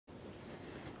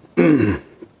Hey,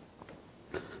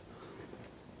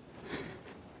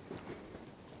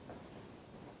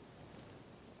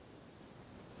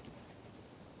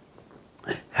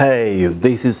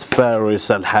 this is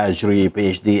Faris Al-Hajri,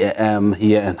 PhD AM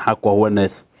here in Haqua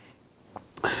Wellness,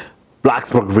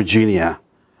 Blacksburg, Virginia.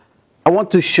 I want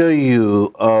to show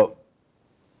you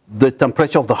the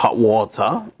temperature of the hot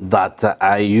water that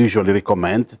I usually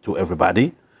recommend to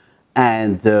everybody,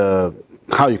 and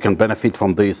how you can benefit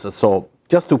from this. So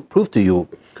just to prove to you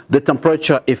the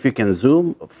temperature, if you can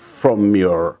zoom from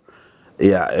your,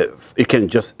 you can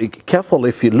just, careful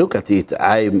if you look at it,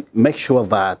 I make sure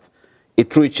that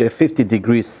it reaches 50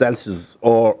 degrees Celsius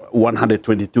or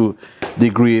 122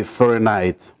 degrees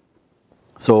Fahrenheit.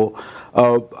 So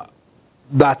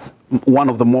that's one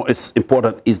of the most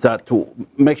important, is that to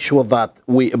make sure that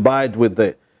we abide with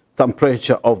the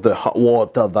temperature of the hot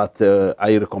water that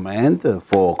I recommend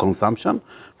for consumption,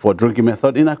 for drinking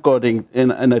method, in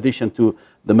addition to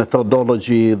the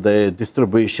methodology, the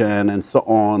distribution, and so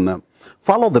on.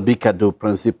 Follow the Bicadu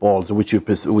principles, which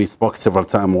we spoke several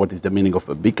times. What is the meaning of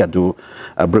a Bicadu?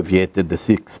 Abbreviated, the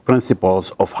 6 principles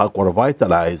of Haqua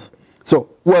Revitalize. So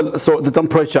the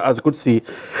temperature, as you could see,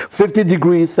 50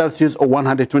 degrees Celsius or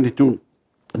 122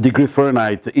 degrees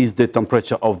Fahrenheit is the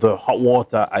temperature of the hot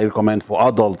water I recommend for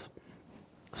adults.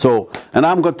 So, and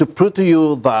I'm going to prove to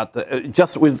you that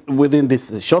just within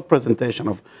this short presentation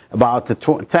of about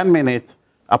 10 minutes,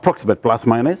 approximate plus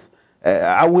minus,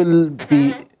 I will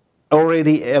be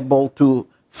already able to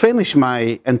finish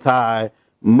my entire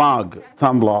mug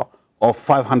tumbler of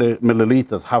 500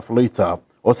 milliliters, half liter,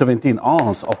 or 17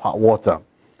 ounces of hot water.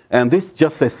 And this is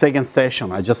just a second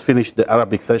session. I just finished the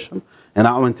Arabic session, and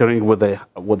I'm entering with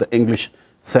the English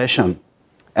session.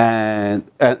 And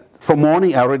for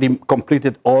morning, I already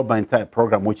completed all my entire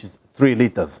program, which is 3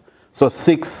 liters. So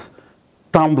 6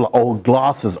 tumbler or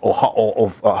glasses of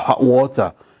hot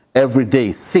water every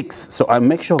day, 6. So I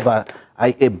make sure that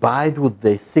I abide with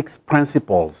the 6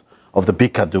 principles of the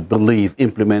Bicadu: believe,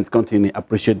 implement, continue,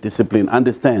 appreciate, discipline,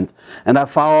 understand. And I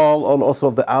follow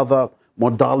also the other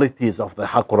modalities of the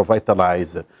Haqua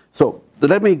Revitalize. So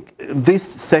this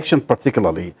section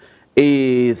particularly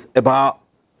is about,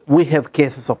 we have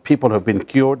cases of people who have been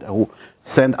cured, who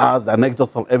send us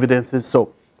anecdotal evidences.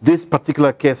 So this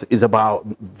particular case is about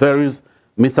various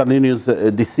miscellaneous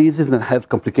diseases and health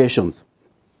complications.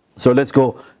 So let's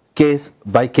go case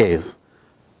by case.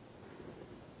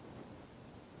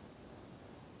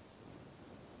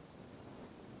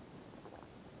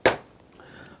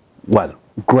 Well,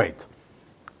 great.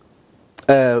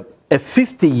 A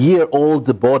 50-year-old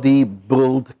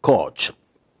bodybuild coach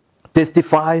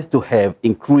testifies to have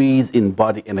increase in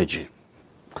body energy,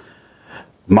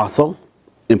 muscle,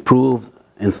 improved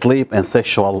in sleep and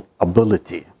sexual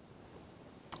ability.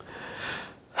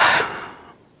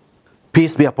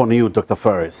 Peace be upon you, Dr.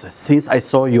 Ferris. Since I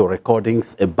saw your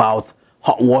recordings about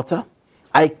hot water,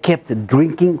 I kept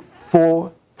drinking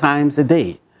 4 times a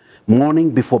day.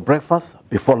 Morning before breakfast,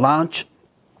 before lunch,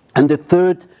 and the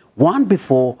third one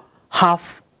before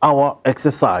half-hour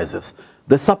exercises.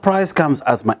 The surprise comes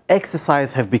as my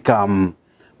exercise have become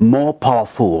more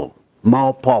powerful,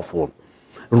 more powerful.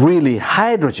 Really,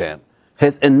 hydrogen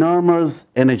has enormous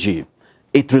energy.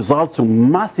 It results to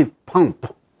massive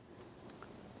pump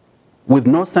with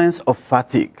no sense of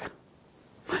fatigue.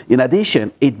 In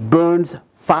addition, it burns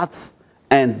fats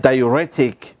and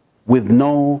diuretic with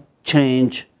no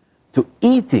change to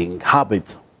eating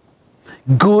habits.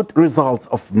 Good results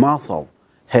of muscle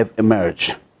have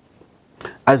emerged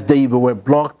as they were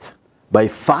blocked by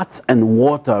fats and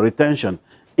water retention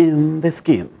in the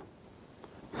skin.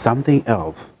 Something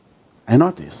else I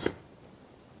noticed.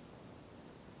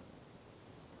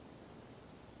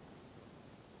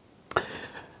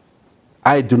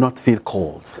 I do not feel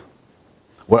cold,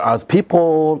 whereas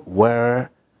people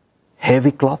wear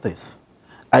heavy clothes.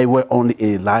 I wear only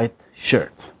a light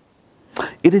shirt.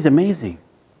 It is amazing.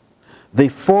 The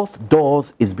 4th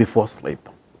dose is before sleep.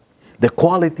 The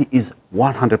quality is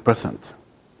 100%.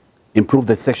 Improve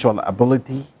the sexual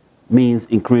ability means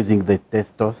increasing the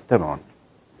testosterone.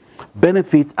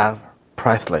 Benefits are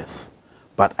priceless,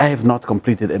 but I have not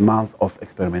completed a month of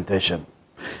experimentation.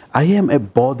 I am a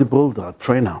bodybuilder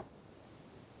trainer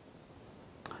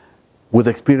with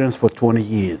experience for 20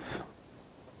 years.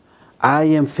 I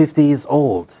am 50 years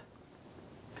old.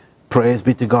 Praise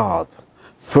be to God.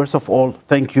 First of all,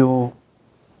 thank you.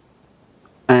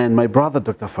 And my brother,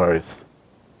 Dr. Ferris,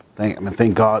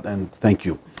 thank God and thank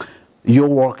you. Your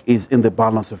work is in the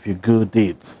balance of your good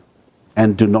deeds,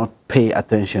 and do not pay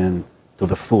attention to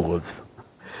the fools.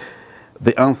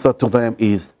 The answer to them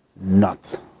is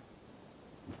not.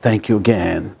 Thank you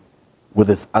again. with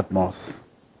his utmost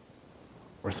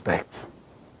respect.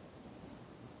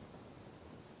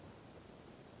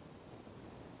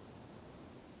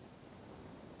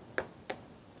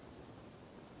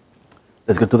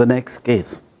 Let's go to the next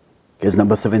case. Case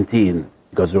number 17,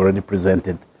 because we already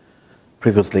presented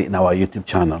previously in our YouTube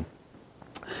channel.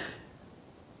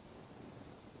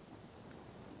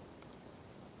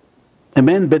 A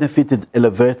man benefited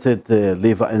elevated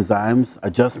liver enzymes,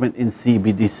 adjustment in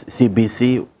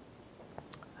CBC,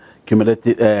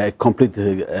 cumulative, complete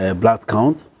blood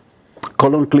count,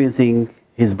 colon cleansing.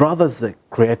 His brother's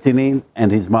creatinine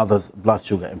and his mother's blood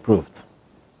sugar improved.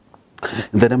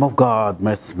 In the name of God,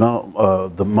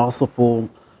 the merciful,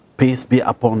 peace be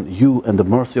upon you and the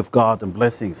mercy of God and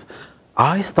blessings.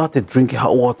 I started drinking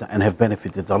hot water and have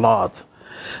benefited a lot.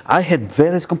 I had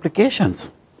various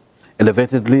complications.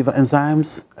 Elevated liver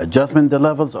enzymes, adjustment in the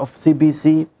levels of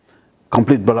CBC,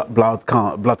 complete blood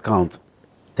count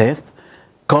test,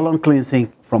 colon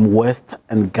cleansing from waste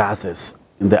and gases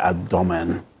in the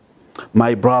abdomen.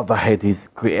 My brother had his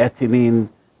creatinine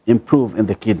improve in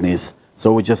the kidneys.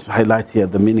 So we just highlight here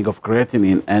the meaning of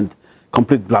creatinine and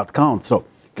complete blood count. So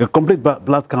complete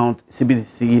blood count,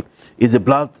 CBC, is a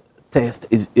blood test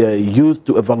is used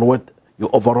to evaluate your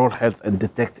overall health and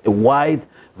detect a wide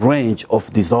range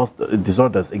of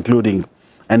disorders, including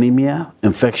anemia,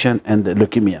 infection, and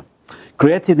leukemia.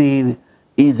 Creatinine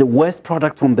is a waste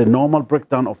product from the normal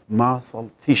breakdown of muscle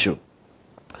tissue.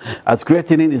 As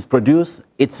creatinine is produced,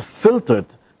 it's filtered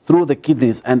through the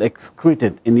kidneys and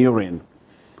excreted in urine.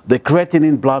 The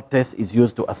creatinine blood test is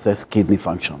used to assess kidney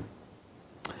function.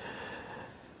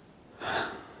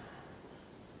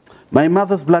 My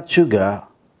mother's blood sugar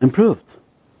improved.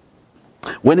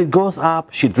 When it goes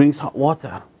up, she drinks hot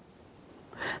water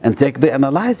and take the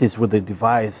analysis with the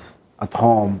device at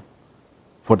home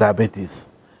for diabetes.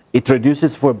 It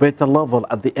reduces for a better level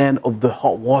at the end of the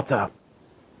hot water.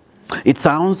 It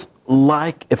sounds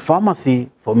like a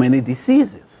pharmacy for many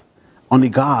diseases. Only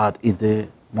God is the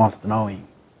most knowing.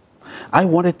 I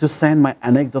wanted to send my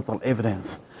anecdotal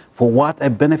evidence for what I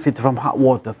benefit from hot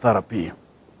water therapy.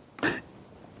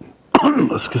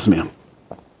 Excuse me.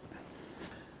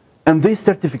 And this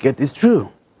certificate is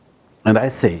true. And I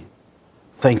say,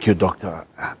 thank you, Doctor,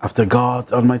 after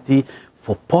God Almighty,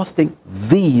 for posting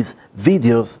these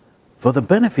videos for the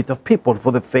benefit of people,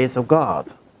 for the face of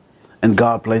God. And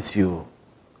God bless you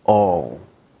all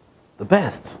the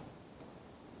best.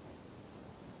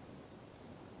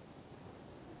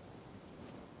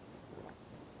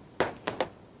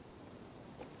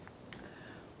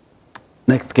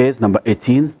 Next case, number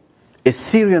 18. A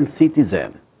Syrian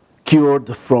citizen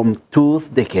cured from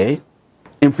tooth decay,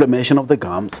 inflammation of the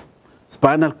gums,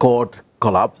 spinal cord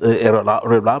collapse,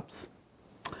 relapse,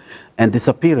 and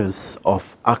disappearance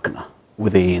of acne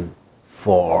within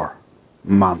 4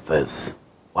 months.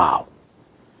 Wow.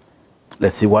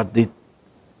 Let's see what did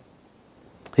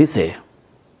he say.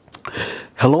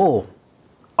 Hello.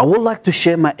 I would like to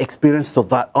share my experience so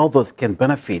that others can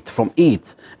benefit from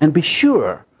it and be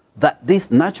sure that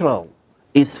this natural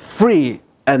is free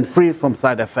and free from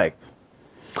side effects.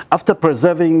 After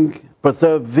persevering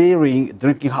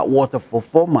drinking hot water for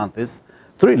 4 months,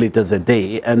 3 liters a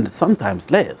day and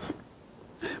sometimes less,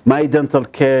 my dental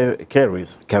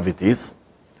cavities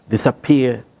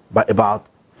disappear by about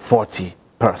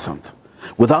 40%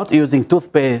 without using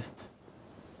toothpaste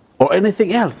or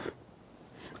anything else.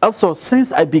 Also,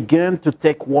 since I began to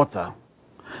take water,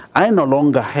 I no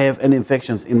longer have any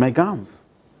infections in my gums.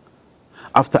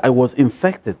 After I was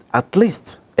infected at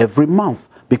least every month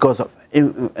because of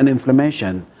an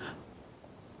inflammation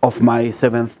of my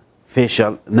 7th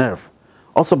facial nerve,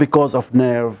 also because of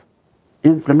nerve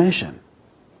inflammation.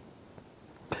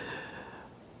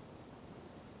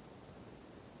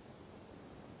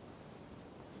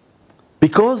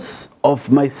 Because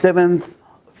of my 7th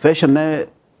facial nerve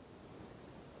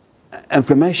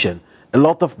inflammation, a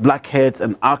lot of blackheads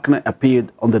and acne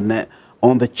appeared on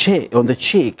the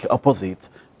cheek opposite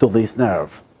to this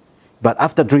nerve. But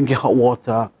after drinking hot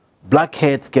water,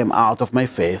 blackheads came out of my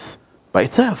face by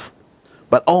itself,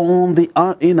 but on the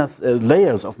inner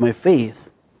layers of my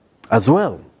face as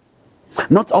well.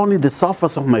 Not only the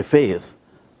surface of my face,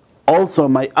 also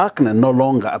my acne no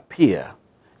longer appear.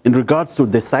 In regards to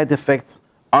the side effects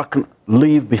acne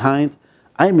leave behind,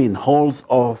 I mean holes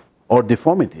or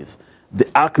deformities. The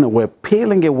acne were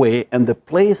peeling away and the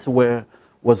place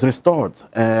was restored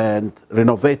and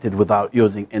renovated without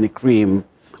using any cream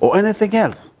or anything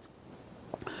else.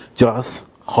 Just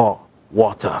hot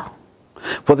water.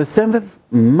 For the 7th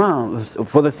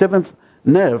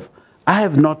nerve, I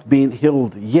have not been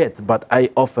healed yet, but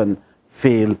I often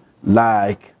feel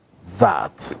like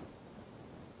that.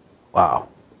 Wow.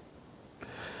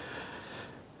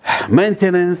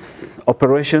 Maintenance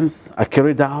operations are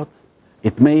carried out.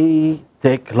 It may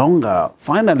take longer.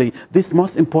 Finally, this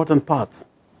most important part.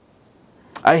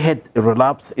 I had a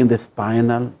relapse in the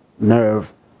spinal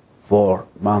nerve for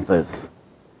months.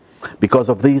 Because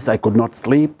of this, I could not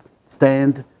sleep,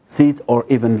 stand, sit, or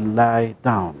even lie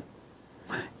down.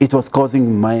 It was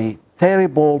causing my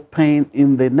terrible pain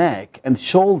in the neck and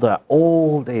shoulder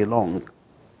all day long.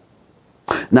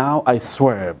 Now I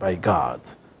swear by God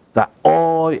that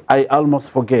I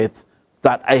almost forget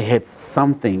that I had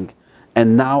something,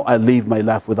 and now I live my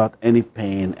life without any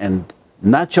pain, and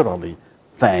naturally,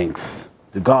 thanks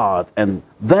to God, and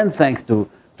then thanks to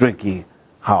drinking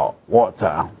hot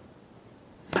water.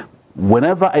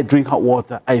 Whenever I drink hot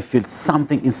water, I feel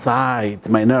something inside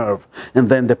my nerve, and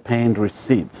then the pain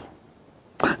recedes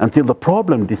until the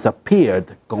problem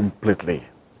disappeared completely.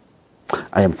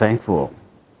 I am thankful.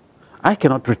 I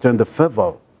cannot return the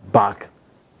favor back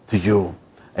to you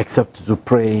except to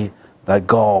pray that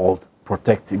God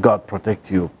protect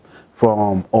you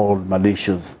from all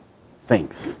malicious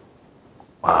things.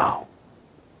 Wow.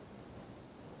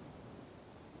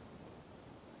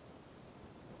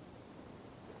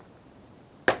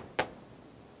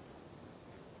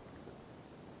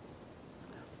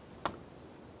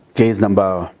 Case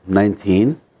number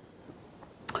 19.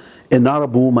 An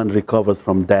Arab woman recovers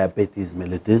from diabetes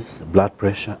mellitus, blood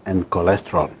pressure, and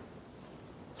cholesterol.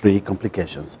 3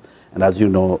 complications. And as you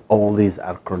know, all these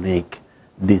are chronic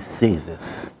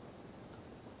diseases,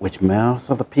 which most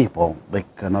of the people, they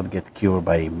cannot get cured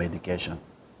by medication,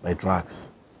 by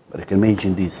drugs. But you can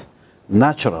imagine this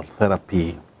natural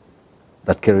therapy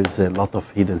that carries a lot of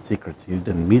hidden secrets,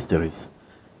 hidden mysteries,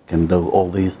 can do all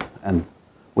this. And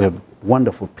we have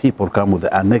wonderful people come with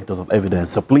the anecdotal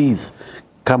evidence. So please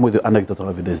come with your anecdotal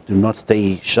evidence. Do not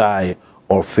stay shy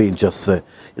or feel just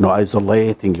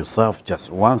isolating yourself. Just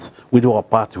once we do our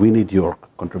part, we need your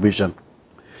contribution.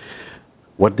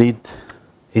 What did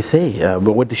he say?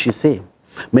 What did she say?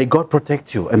 May God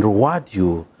protect you and reward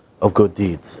you of good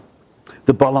deeds,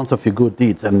 the balance of your good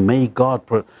deeds, and may God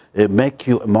make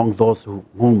you among those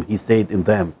whom he said in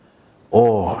them,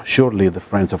 oh, surely the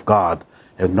friends of God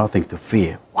have nothing to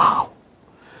fear. Wow.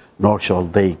 Nor shall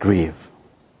they grieve.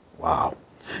 Wow.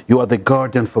 You are the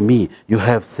guardian for me. You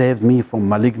have saved me from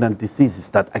malignant diseases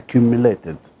that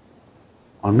accumulated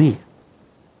on me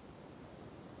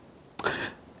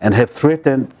and have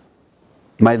threatened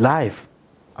my life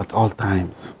at all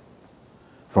times,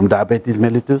 from diabetes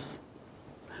mellitus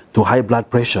to high blood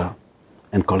pressure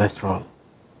and cholesterol.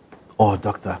 Oh,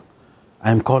 doctor,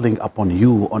 I am calling upon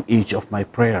you on each of my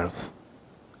prayers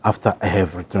after I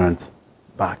have returned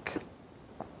back.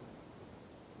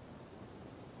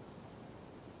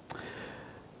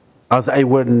 As I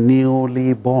were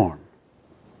newly born,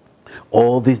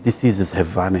 all these diseases have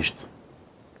vanished.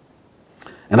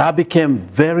 And I became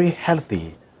very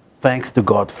healthy, thanks to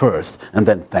God first, and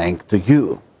then thanks to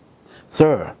you.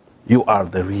 Sir, you are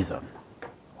the reason.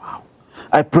 Wow.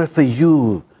 I pray for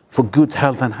you for good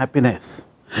health and happiness,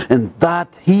 and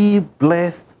that he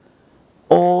blessed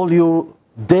all your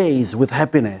days with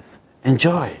happiness and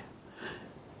joy.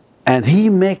 And he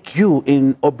make you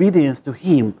in obedience to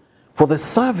him for the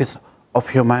service of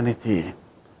humanity.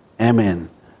 Amen,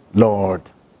 Lord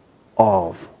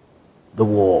of the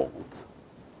world.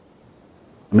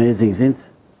 Amazing, isn't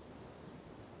it?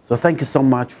 So thank you so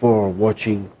much for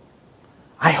watching.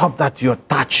 I hope that you're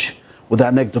touched with the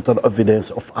anecdotal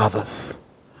evidence of others.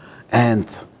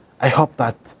 And I hope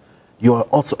that you are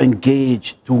also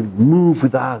engaged to move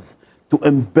with us, to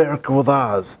embark with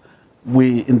us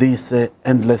in these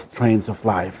endless trains of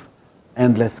life,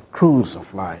 endless cruise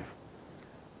of life.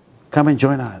 Come and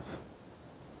join us.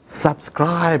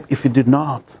 Subscribe if you did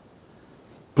not.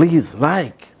 Please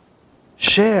like,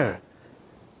 share,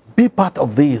 be part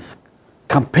of this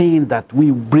campaign that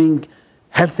we bring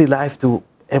healthy life to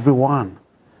everyone.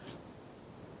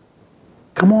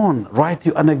 Come on, write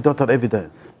your anecdotal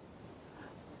evidence.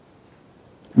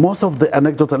 Most of the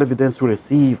anecdotal evidence we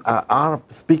receive are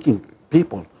Arab-speaking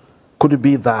people. Could it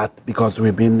be that because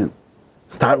we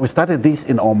started this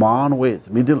in Oman, where it's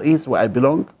Middle East, where I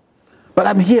belong? But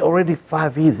I'm here already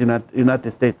 5 years in the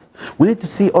United States. We need to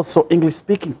see also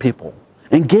English-speaking people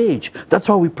engage. That's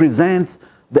why we present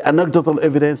the anecdotal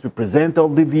evidence. We present all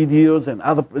the videos and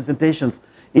other presentations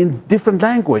in different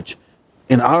language,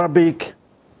 in Arabic,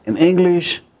 in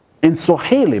English, in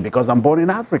Swahili, because I'm born in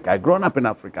Africa. I grown up in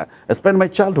Africa. I spent my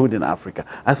childhood in Africa.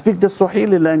 I speak the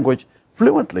Swahili language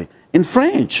fluently. In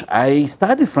French, I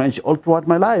studied French all throughout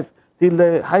my life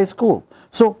till high school.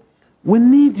 So we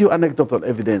need your anecdotal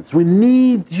evidence. We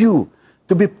need you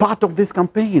to be part of this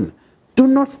campaign. Do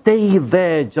not stay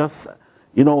there just,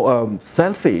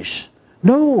 selfish.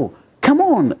 No, come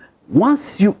on.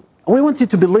 We want you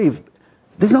to believe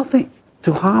there's nothing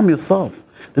to harm yourself.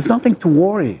 There's nothing to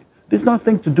worry. There's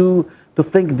nothing to do to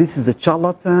think this is a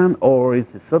charlatan or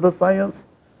it's a pseudoscience.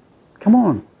 Come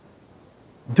on.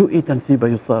 Do it and see by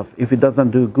yourself. If it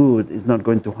doesn't do good, it's not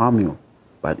going to harm you,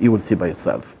 but you will see by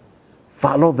yourself.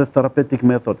 Follow the therapeutic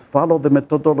methods, follow the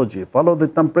methodology, follow the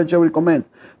temperature recommend,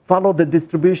 follow the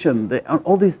distribution,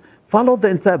 all this, follow the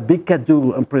entire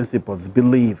BCADU and principles,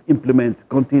 believe, implement,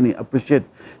 continue, appreciate,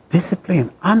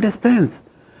 discipline, understand.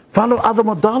 Follow other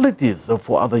modalities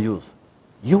for other use.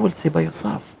 You will see by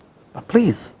yourself. But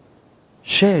please,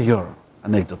 share your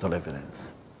anecdotal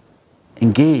evidence.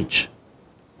 Engage.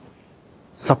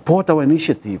 Support our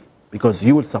initiative because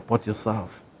you will support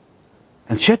yourself.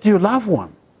 And share to your loved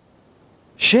one.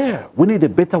 Share. We need a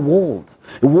better world.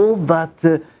 A world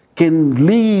that can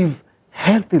live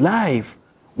healthy life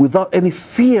without any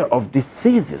fear of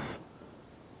diseases,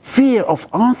 fear of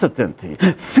uncertainty,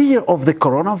 fear of the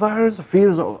coronavirus,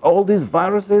 fears of all these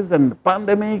viruses and the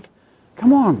pandemic.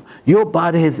 Come on. Your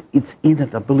body has its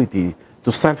innate ability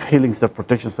to self-healing,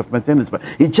 self-protection, self-maintenance, but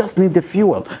it just needs the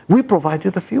fuel. We provide you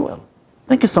the fuel.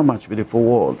 Thank you so much, beautiful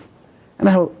world. And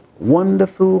have a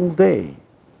wonderful day.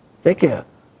 Take care.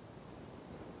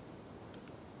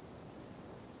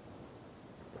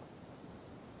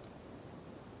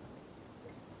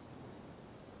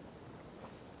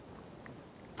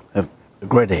 Have a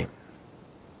great day.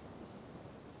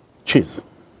 Cheers.